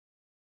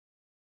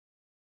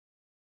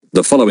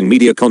The following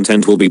media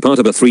content will be part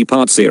of a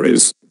 3-part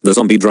series. The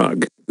zombie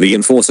drug. The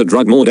enforcer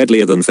drug more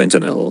deadlier than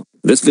fentanyl.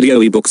 This video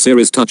ebook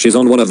series touches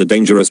on one of the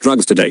dangerous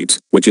drugs to date,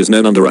 which is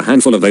known under a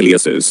handful of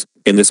aliases.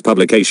 In this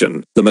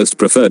publication, the most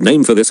preferred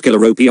name for this killer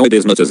opioid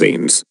is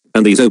Nitazenes.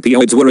 And these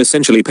opioids were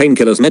essentially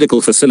painkillers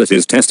medical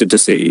facilities tested to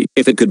see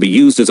if it could be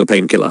used as a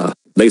painkiller.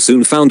 They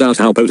soon found out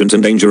how potent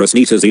and dangerous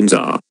Nitazenes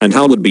are, and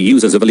how would-be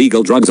users of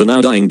illegal drugs are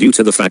now dying due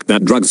to the fact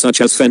that drugs such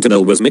as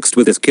fentanyl was mixed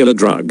with this killer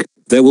drug.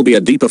 There will be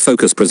a deeper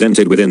focus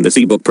presented within this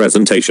ebook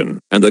presentation,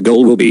 and the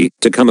goal will be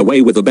to come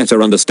away with a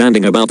better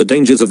understanding about the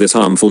dangers of this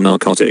harmful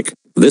narcotic.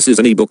 This is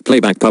an ebook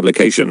playback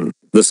publication.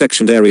 The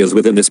sectioned areas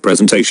within this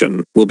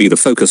presentation will be the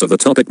focus of the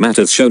topic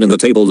matters shown in the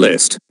table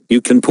list.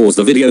 You can pause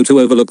the video to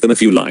overlook them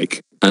if you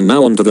like. And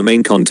now on to the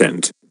main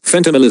content.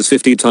 Fentanyl is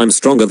 50 times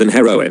stronger than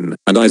heroin,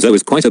 and iso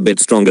is quite a bit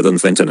stronger than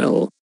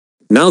fentanyl.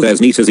 Now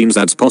there's Nitazenes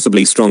that's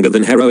possibly stronger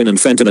than heroin and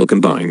fentanyl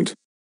combined.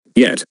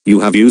 Yet,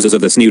 you have users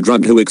of this new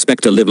drug who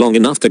expect to live long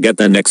enough to get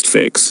their next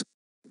fix.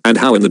 And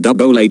how in the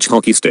double H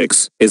hockey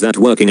sticks is that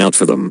working out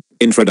for them?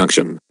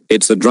 Introduction.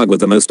 It's a drug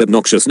with the most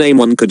obnoxious name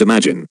one could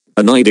imagine.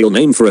 An ideal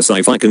name for a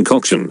sci-fi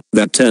concoction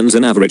that turns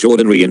an average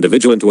ordinary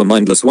individual into a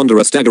mindless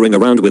wanderer staggering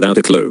around without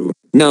a clue.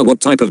 Now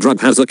what type of drug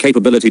has the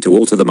capability to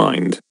alter the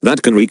mind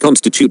that can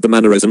reconstitute the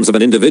mannerisms of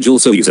an individual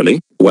so easily?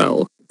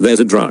 Well, there's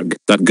a drug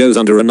that goes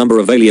under a number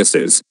of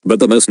aliases, but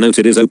the most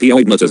noted is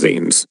opioid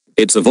Nitazenes.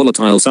 It's a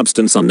volatile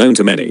substance unknown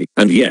to many,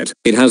 and yet,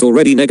 it has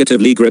already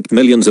negatively gripped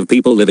millions of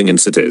people living in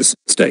cities,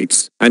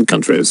 states, and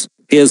countries.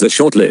 Here's a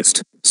short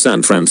list.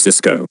 San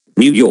Francisco,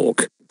 New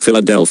York,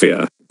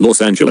 Philadelphia,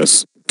 Los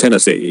Angeles,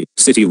 Tennessee,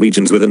 city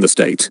regions within the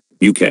state,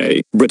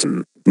 UK,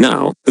 Britain.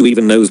 Now, who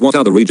even knows what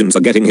other regions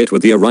are getting hit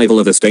with the arrival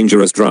of this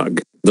dangerous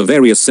drug? The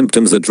various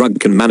symptoms the drug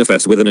can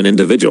manifest within an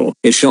individual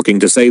is shocking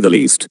to say the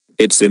least.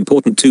 It's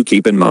important to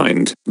keep in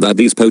mind that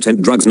these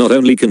potent drugs not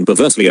only can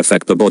perversely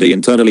affect the body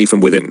internally from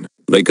within,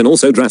 they can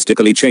also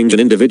drastically change an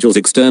individual's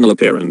external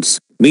appearance,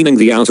 meaning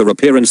the outer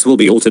appearance will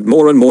be altered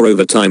more and more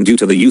over time due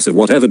to the use of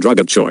whatever drug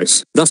of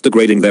choice, thus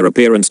degrading their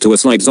appearance to a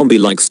slight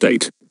zombie-like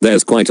state.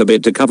 There's quite a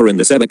bit to cover in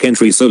this epic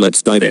entry, so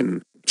let's dive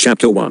in.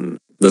 Chapter 1.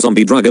 The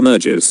zombie drug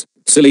emerges.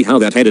 Silly how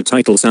that headed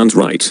title sounds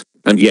right.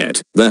 And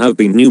yet, there have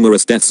been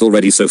numerous deaths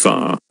already so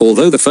far,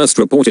 although the first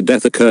reported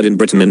death occurred in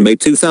Britain in May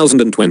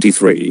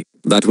 2023.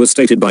 That was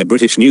stated by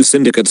British news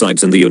syndicate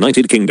sites in the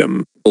United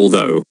Kingdom.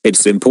 Although,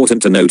 it's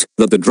important to note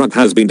that the drug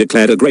has been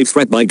declared a grave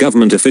threat by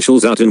government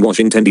officials out in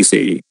Washington,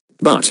 D.C.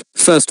 But,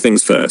 first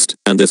things first,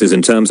 and this is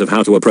in terms of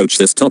how to approach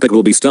this topic,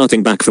 we'll be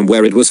starting back from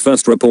where it was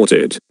first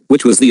reported,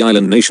 which was the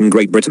island nation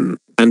Great Britain.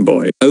 And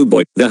boy, oh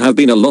boy, there have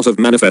been a lot of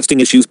manifesting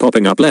issues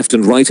popping up left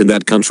and right in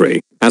that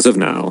country. As of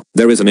now,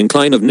 there is an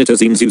incline of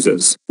Nitazenes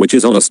users, which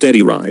is on a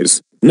steady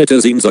rise.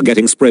 Nitazenes are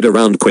getting spread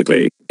around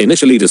quickly.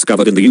 Initially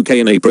discovered in the UK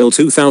in April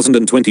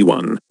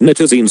 2021,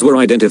 Nitazenes were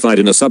identified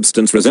in a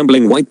substance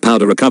resembling white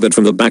powder recovered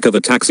from the back of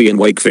a taxi in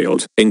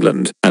Wakefield,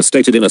 England, as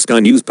stated in a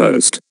Sky News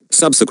post.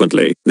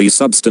 Subsequently, these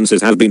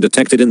substances have been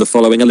detected in the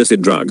following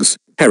illicit drugs: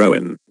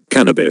 heroin,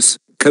 cannabis,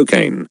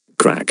 cocaine,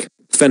 crack,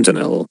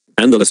 fentanyl,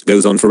 and the list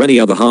goes on for any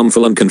other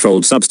harmful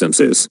uncontrolled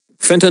substances.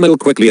 Fentanyl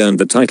quickly earned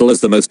the title as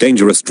the most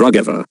dangerous drug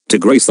ever to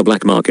grace the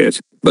black market.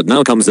 But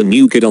now comes the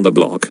new kid on the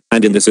block,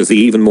 and in this is the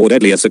even more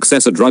deadlier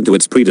successor drug to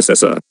its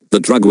predecessor. The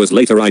drug was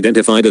later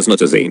identified as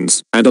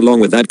Nitazenes, and along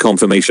with that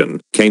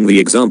confirmation came the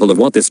example of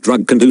what this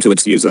drug can do to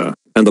its user.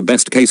 And the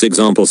best case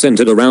example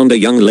centered around a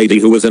young lady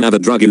who was an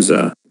avid drug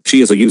user.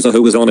 She is a user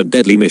who was on a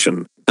deadly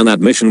mission, and that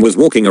mission was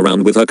walking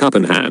around with her cup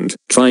in hand,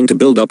 trying to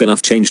build up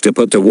enough change to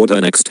put toward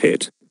her next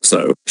hit.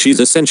 So,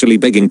 she's essentially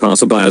begging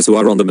passerbyers who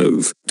are on the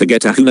move to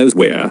get to who knows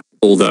where.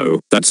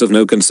 Although, that's of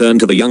no concern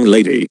to the young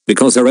lady,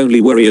 because her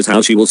only worry is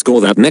how she will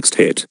score that next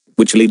hit.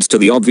 Which leads to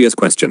the obvious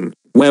question: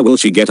 where will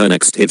she get her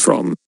next hit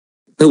from?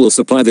 Who will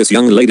supply this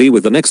young lady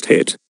with the next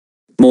hit?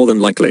 More than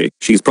likely,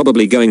 she's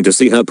probably going to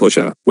see her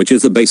pusher, which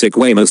is the basic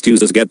way most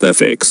users get their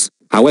fix.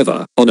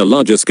 However, on a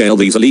larger scale,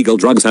 these illegal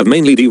drugs have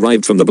mainly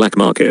derived from the black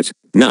market.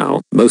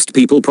 Now, most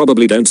people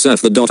probably don't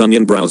surf the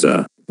 .onion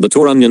browser. The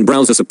Tor-Onion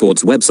browser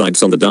supports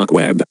websites on the dark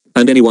web,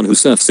 and anyone who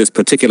surfs this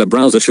particular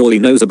browser surely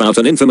knows about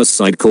an infamous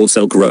site called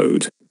Silk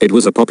Road. It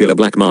was a popular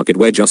black market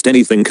where just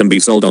anything can be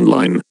sold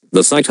online.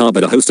 The site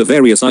harbored a host of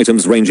various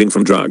items ranging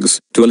from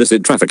drugs, to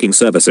illicit trafficking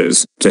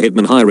services, to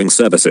hitman hiring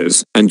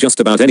services, and just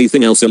about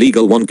anything else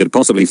illegal one could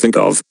possibly think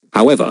of.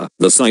 However,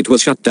 the site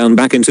was shut down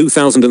back in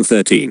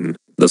 2013.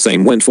 The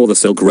same went for the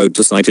Silk Road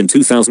site in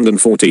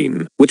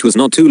 2014, which was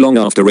not too long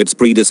after its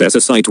predecessor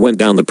site went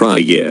down the prior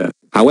year.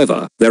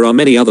 However, there are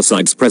many other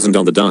sites present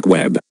on the dark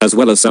web, as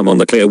well as some on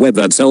the clear web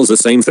that sells the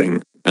same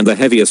thing. And the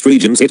heaviest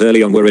regions hit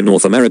early on were in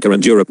North America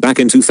and Europe back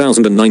in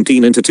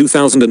 2019 into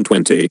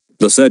 2020.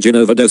 The surge in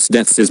overdose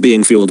deaths is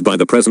being fueled by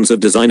the presence of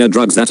designer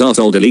drugs that are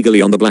sold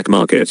illegally on the black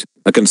market.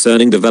 A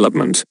concerning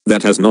development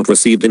that has not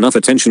received enough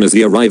attention is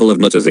the arrival of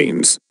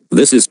Nitazenes.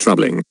 This is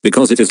troubling,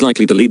 because it is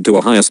likely to lead to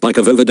a higher spike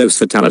of overdose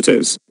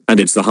fatalities. And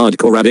it's the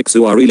hardcore addicts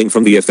who are reeling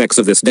from the effects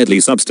of this deadly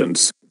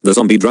substance. The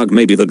zombie drug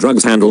may be the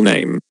drug's handle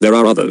name, there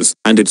are others,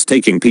 and it's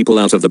taking people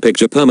out of the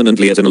picture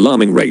permanently at an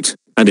alarming rate.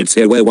 And it's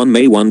here where one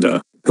may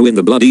wonder, who in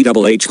the bloody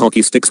double H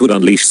hockey sticks would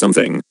unleash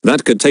something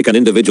that could take an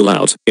individual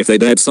out if they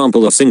dared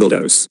sample a single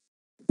dose?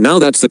 Now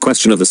that's the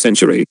question of the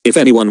century, if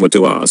anyone were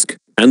to ask.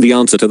 And the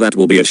answer to that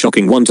will be a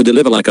shocking one to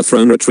deliver, like a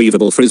thrown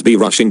retrievable frisbee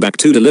rushing back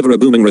to deliver a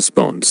booming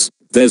response.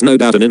 There's no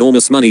doubt an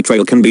enormous money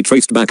trail can be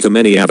traced back to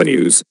many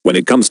avenues when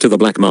it comes to the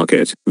black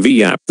market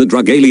via the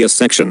drug alias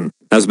section.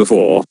 As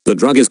before, the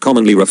drug is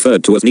commonly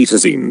referred to as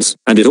Nitazenes,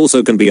 and it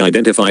also can be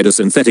identified as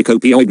synthetic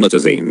opioid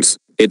Nitazenes.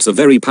 It's a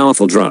very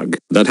powerful drug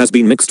that has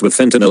been mixed with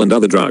fentanyl and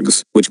other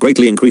drugs, which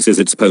greatly increases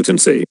its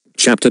potency.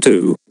 Chapter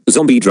 2.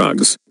 Zombie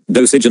drugs.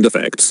 Dosage and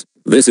effects.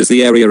 This is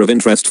the area of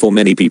interest for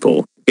many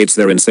people. It's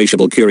their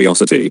insatiable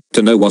curiosity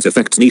to know what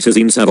effects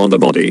Nitazenes have on the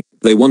body.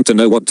 They want to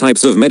know what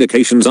types of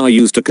medications are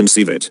used to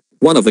conceive it.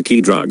 One of the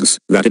key drugs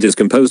that it is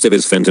composed of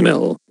is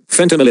fentanyl.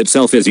 Fentanyl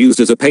itself is used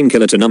as a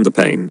painkiller to numb the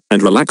pain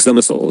and relax the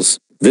muscles.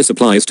 This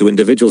applies to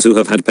individuals who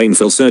have had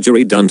painful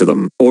surgery done to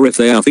them, or if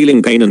they are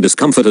feeling pain and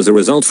discomfort as a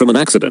result from an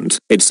accident,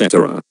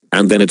 etc.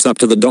 And then it's up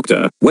to the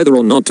doctor whether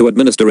or not to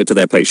administer it to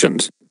their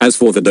patient. As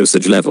for the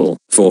dosage level,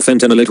 for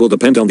fentanyl it will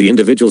depend on the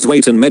individual's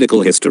weight and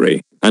medical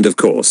history. And of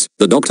course,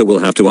 the doctor will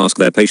have to ask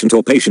their patient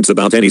or patients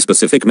about any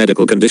specific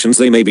medical conditions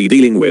they may be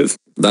dealing with.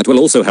 That will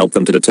also help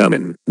them to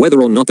determine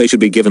whether or not they should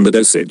be given the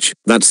dosage.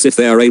 That's if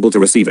they are able to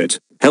receive it.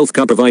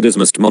 Healthcare providers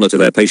must monitor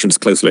their patients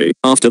closely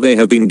after they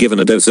have been given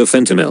a dose of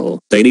fentanyl.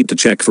 They need to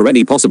check for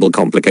any possible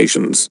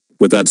complications.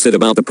 With that said,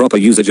 about the proper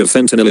usage of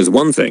fentanyl is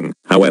one thing,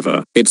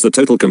 however, it's the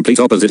total complete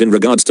opposite in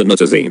regards to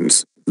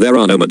Nitazenes. There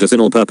are no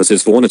medicinal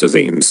purposes for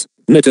Nitazenes.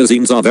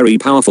 Nitazenes are very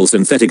powerful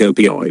synthetic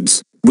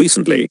opioids.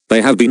 Recently,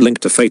 they have been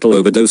linked to fatal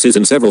overdoses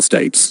in several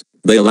states.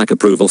 They lack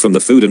approval from the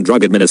Food and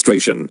Drug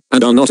Administration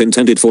and are not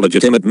intended for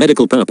legitimate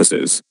medical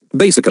purposes.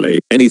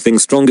 Basically, anything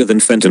stronger than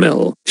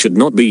fentanyl should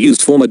not be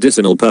used for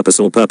medicinal purpose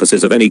or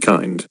purposes of any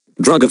kind.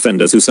 Drug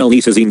offenders who sell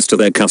Nitazenes to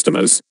their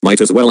customers might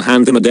as well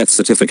hand them a death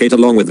certificate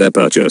along with their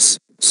purchase.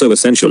 So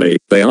essentially,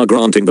 they are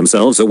granting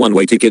themselves a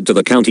one-way ticket to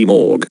the county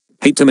morgue.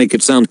 Hate to make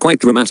it sound quite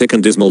dramatic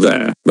and dismal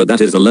there, but that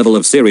is the level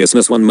of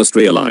seriousness one must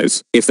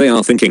realize if they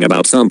are thinking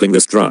about sampling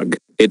this drug.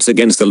 It's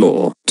against the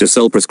law to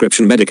sell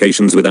prescription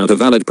medications without a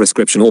valid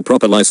prescription or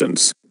proper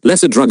license.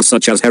 Lesser drugs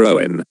such as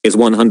heroin is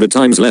 100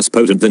 times less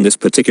potent than this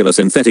particular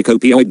synthetic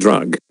opioid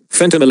drug.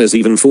 Fentanyl is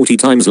even 40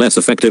 times less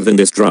effective than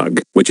this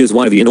drug, which is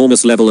why the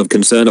enormous level of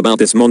concern about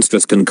this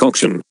monstrous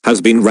concoction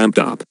has been ramped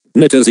up.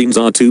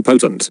 Nitazenes are too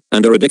potent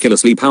and a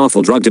ridiculously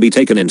powerful drug to be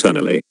taken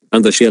internally,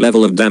 and the sheer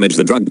level of damage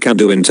the drug can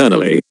do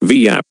internally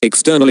via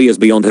externally is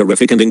beyond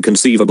horrific and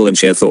inconceivable in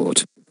sheer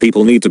thought.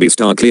 People need to be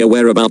starkly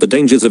aware about the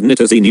dangers of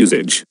Nitazene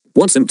usage.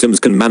 What symptoms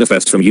can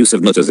manifest from use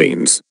of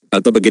Nitazenes?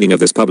 At the beginning of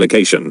this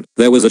publication,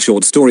 there was a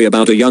short story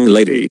about a young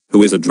lady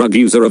who is a drug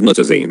user of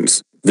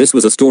Nitazenes. This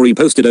was a story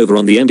posted over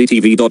on the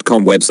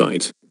ndtv.com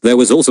website. There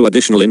was also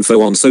additional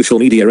info on social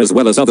media as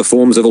well as other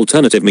forms of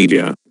alternative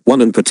media.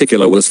 One in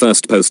particular was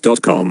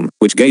firstpost.com,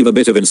 which gave a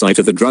bit of insight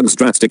of the drug's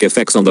drastic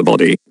effects on the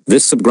body.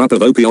 This subgroup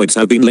of opioids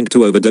have been linked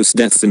to overdose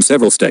deaths in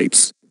several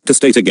states. To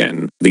state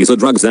again, these are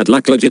drugs that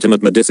lack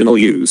legitimate medicinal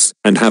use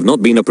and have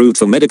not been approved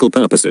for medical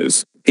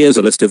purposes. Here's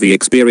a list of the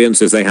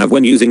experiences they have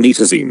when using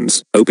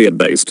Nitazenes.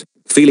 Opiate-based.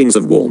 Feelings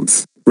of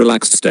warmth.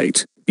 Relaxed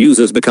state.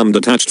 Users become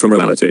detached from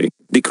reality.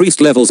 Decreased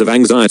levels of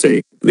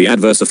anxiety. The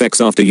adverse effects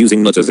after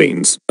using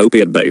Nitazenes.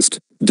 Opiate-based.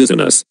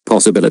 Dizziness.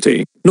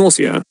 Possibility.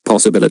 Nausea.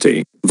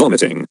 Possibility.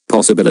 Vomiting.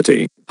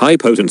 Possibility. High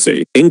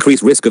potency.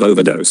 Increased risk of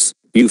overdose.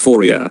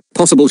 Euphoria.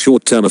 Possible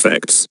short-term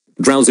effects.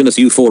 Drowsiness,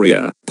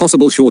 euphoria.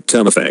 Possible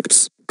short-term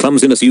effects.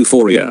 Clumsiness,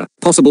 euphoria.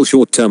 Possible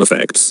short-term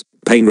effects.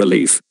 Pain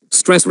relief.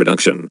 Stress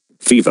reduction.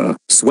 Fever.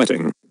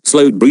 Sweating.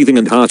 Slowed breathing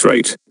and heart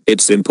rate.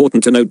 It's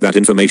important to note that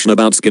information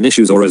about skin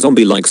issues or a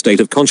zombie-like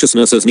state of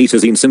consciousness as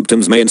Nitazene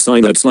symptoms may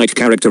insinuate slight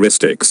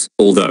characteristics,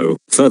 although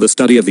further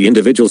study of the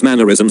individual's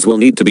mannerisms will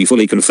need to be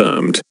fully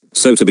confirmed.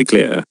 So to be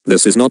clear,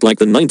 this is not like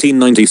the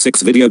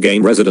 1996 video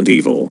game Resident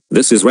Evil.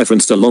 This is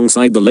referenced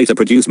alongside the later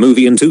produced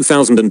movie in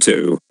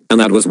 2002, and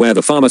that was where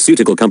the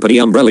pharmaceutical company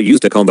Umbrella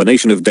used a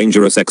combination of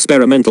dangerous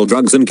experimental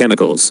drugs and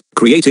chemicals,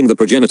 creating the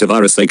progenitor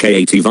virus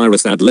aka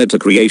T-virus that led to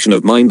creation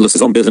of mindless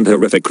zombies and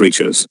horrific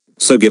creatures.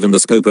 So given the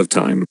scope of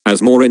time,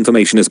 as more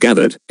information is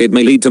gathered, it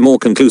may lead to more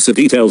conclusive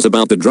details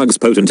about the drug's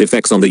potent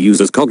effects on the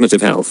user's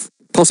cognitive health.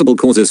 Possible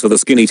causes for the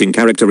skin-eating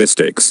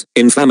characteristics.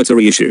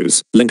 Inflammatory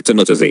issues linked to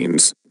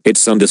Nitazenes.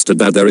 It's understood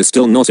that there is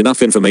still not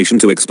enough information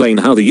to explain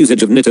how the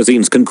usage of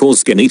Nitazenes can cause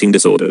skin-eating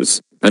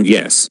disorders. And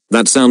yes,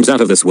 that sounds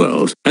out of this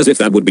world, as if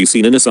that would be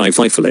seen in a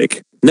sci-fi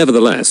flick.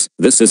 Nevertheless,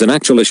 this is an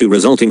actual issue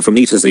resulting from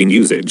Nitazene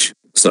usage.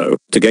 So,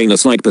 to gain a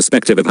slight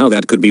perspective of how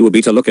that could be would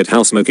be to look at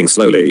how smoking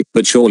slowly,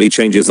 but surely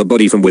changes the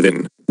body from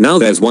within. Now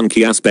there's one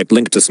key aspect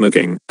linked to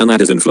smoking, and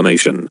that is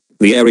inflammation.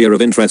 The area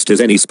of interest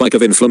is any spike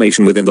of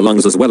inflammation within the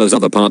lungs as well as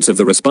other parts of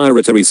the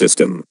respiratory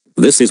system.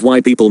 This is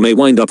why people may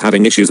wind up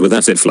having issues with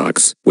acid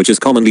flux, which is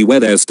commonly where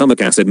there's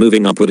stomach acid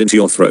moving upward into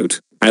your throat.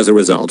 As a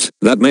result,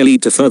 that may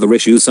lead to further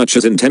issues such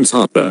as intense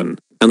heartburn.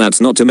 And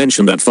that's not to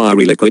mention that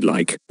fiery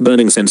liquid-like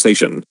burning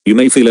sensation you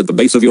may feel at the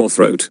base of your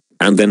throat.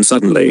 and then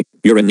suddenly,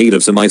 you're in need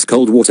of some ice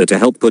cold water to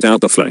help put out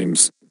the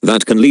flames.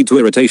 That can lead to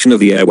irritation of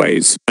the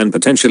airways, and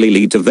potentially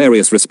lead to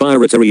various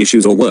respiratory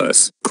issues or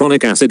worse,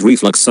 chronic acid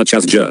reflux such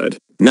as GERD.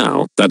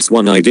 Now, that's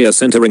one idea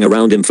centering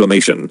around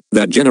inflammation,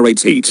 that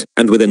generates heat,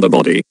 and within the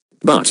body.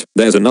 But,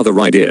 there's another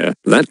idea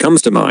that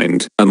comes to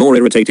mind, a more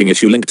irritating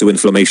issue linked to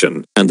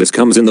inflammation, and this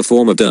comes in the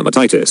form of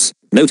dermatitis.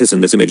 Notice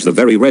in this image the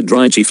very red,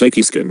 dry, itchy,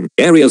 flaky skin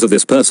areas of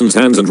this person's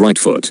hands and right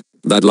foot.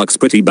 That looks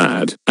pretty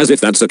bad, as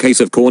if that's a case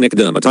of chronic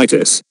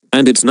dermatitis.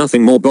 And it's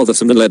nothing more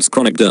bothersome than let's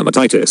chronic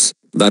dermatitis.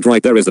 That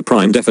right there is the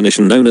prime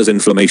definition known as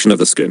inflammation of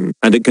the skin,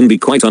 and it can be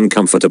quite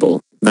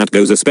uncomfortable. That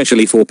goes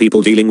especially for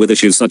people dealing with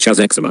issues such as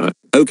eczema.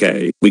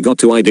 Okay, we got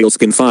two ideal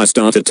skin fire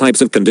starter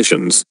types of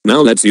conditions.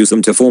 Now let's use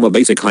them to form a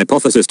basic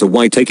hypothesis to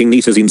why taking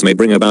Nitazenes may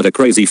bring about a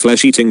crazy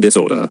flesh-eating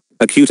disorder.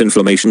 Acute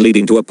inflammation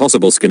leading to a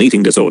possible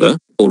skin-eating disorder?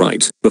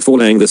 Alright, before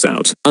laying this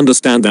out,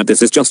 understand that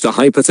this is just a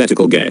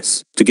hypothetical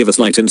guess, to give a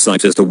slight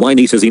insight as to why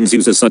Nitazenes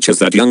users such as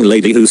that young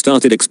lady who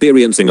started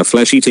experiencing a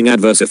flesh-eating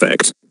adverse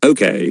effect.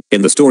 Okay,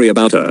 in the story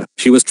about her,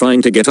 she was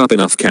trying to get up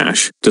enough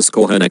cash to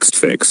score her next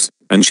fix,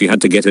 and she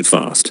had to get it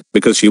fast,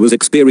 because she was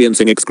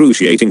experiencing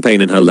excruciating pain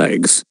in her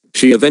legs.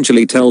 She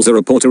eventually tells a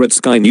reporter at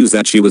Sky News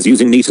that she was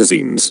using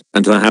Nitazenes,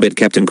 and her habit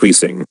kept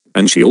increasing,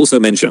 and she also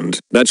mentioned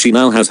that she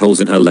now has holes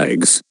in her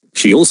legs.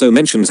 She also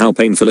mentions how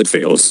painful it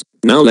feels.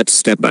 Now let's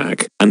step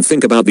back and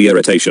think about the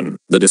irritation,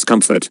 the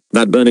discomfort,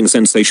 that burning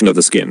sensation of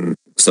the skin.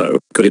 So,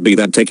 could it be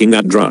that taking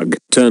that drug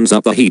turns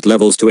up the heat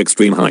levels to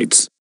extreme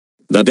heights?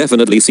 That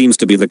definitely seems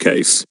to be the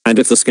case, and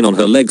if the skin on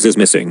her legs is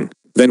missing,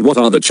 then what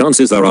are the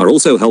chances there are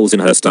also holes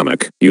in her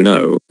stomach, you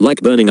know, like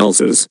burning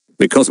ulcers?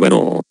 Because when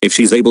or if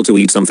she's able to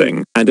eat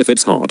something, and if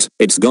it's hot,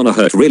 it's gonna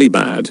hurt really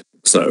bad.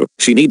 So,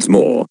 she needs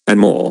more, and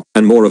more,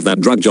 and more of that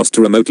drug just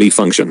to remotely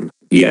function.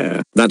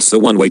 Yeah, that's the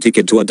one-way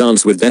ticket to a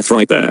dance with death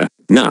right there.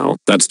 Now,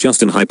 that's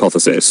just an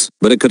hypothesis,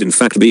 but it could in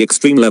fact be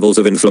extreme levels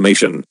of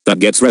inflammation that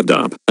gets revved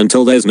up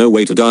until there's no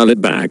way to dial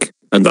it back,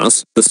 and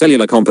thus, the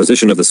cellular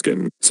composition of the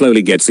skin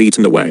slowly gets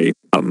eaten away.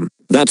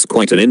 That's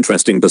quite an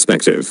interesting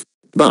perspective.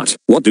 But,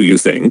 what do you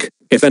think?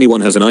 If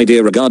anyone has an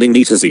idea regarding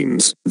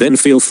Nitazenes, then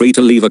feel free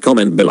to leave a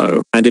comment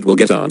below, and it will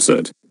get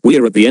answered.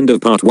 We're at the end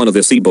of part 1 of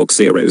this ebook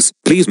series.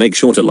 Please make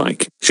sure to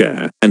like,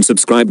 share, and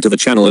subscribe to the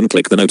channel and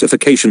click the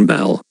notification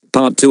bell.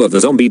 Part 2 of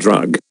the zombie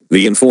drug,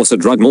 the enforcer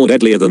drug more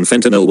deadlier than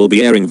fentanyl, will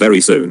be airing very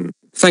soon.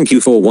 Thank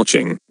you for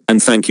watching,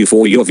 and thank you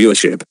for your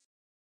viewership.